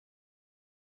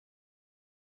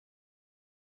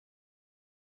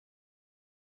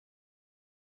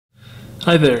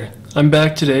Hi there, I'm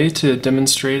back today to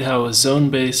demonstrate how a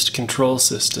zone-based control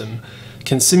system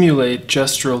can simulate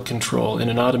gestural control in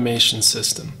an automation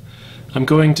system. I'm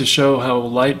going to show how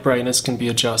light brightness can be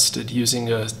adjusted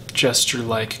using a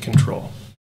gesture-like control.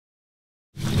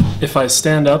 If I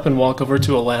stand up and walk over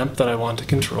to a lamp that I want to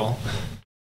control,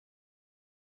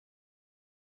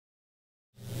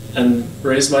 and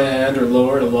raise my hand or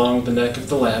lower it along the neck of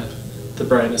the lamp, the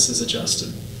brightness is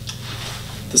adjusted.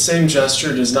 The same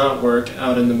gesture does not work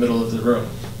out in the middle of the room.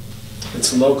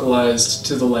 It's localized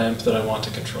to the lamp that I want to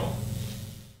control.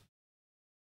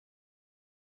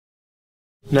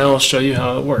 Now I'll show you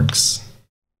how it works.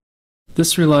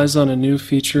 This relies on a new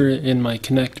feature in my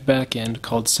Kinect backend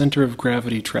called center of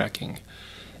gravity tracking.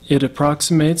 It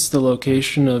approximates the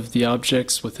location of the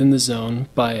objects within the zone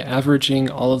by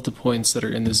averaging all of the points that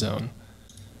are in the zone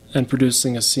and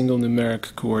producing a single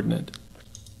numeric coordinate.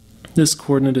 This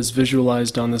coordinate is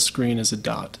visualized on the screen as a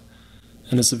dot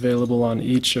and is available on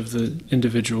each of the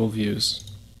individual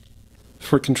views.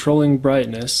 For controlling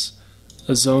brightness,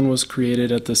 a zone was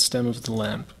created at the stem of the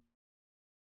lamp.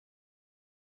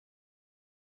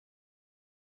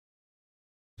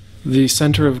 The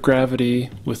center of gravity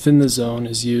within the zone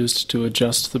is used to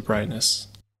adjust the brightness.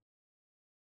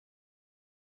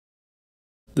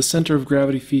 The center of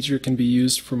gravity feature can be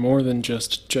used for more than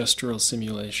just gestural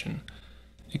simulation.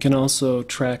 It can also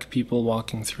track people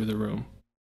walking through the room.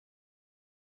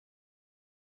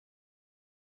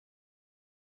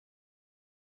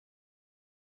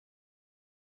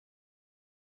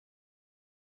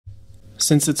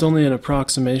 Since it's only an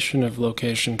approximation of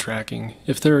location tracking,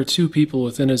 if there are two people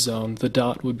within a zone, the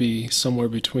dot would be somewhere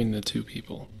between the two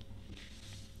people.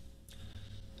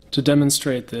 To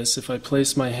demonstrate this, if I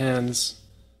place my hands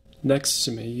next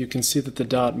to me, you can see that the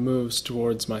dot moves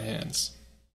towards my hands.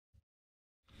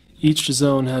 Each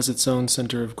zone has its own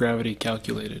center of gravity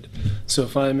calculated. So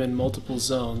if I'm in multiple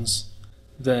zones,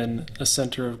 then a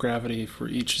center of gravity for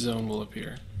each zone will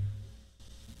appear.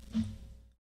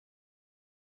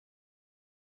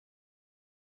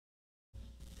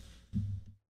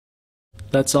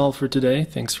 That's all for today.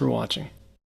 Thanks for watching.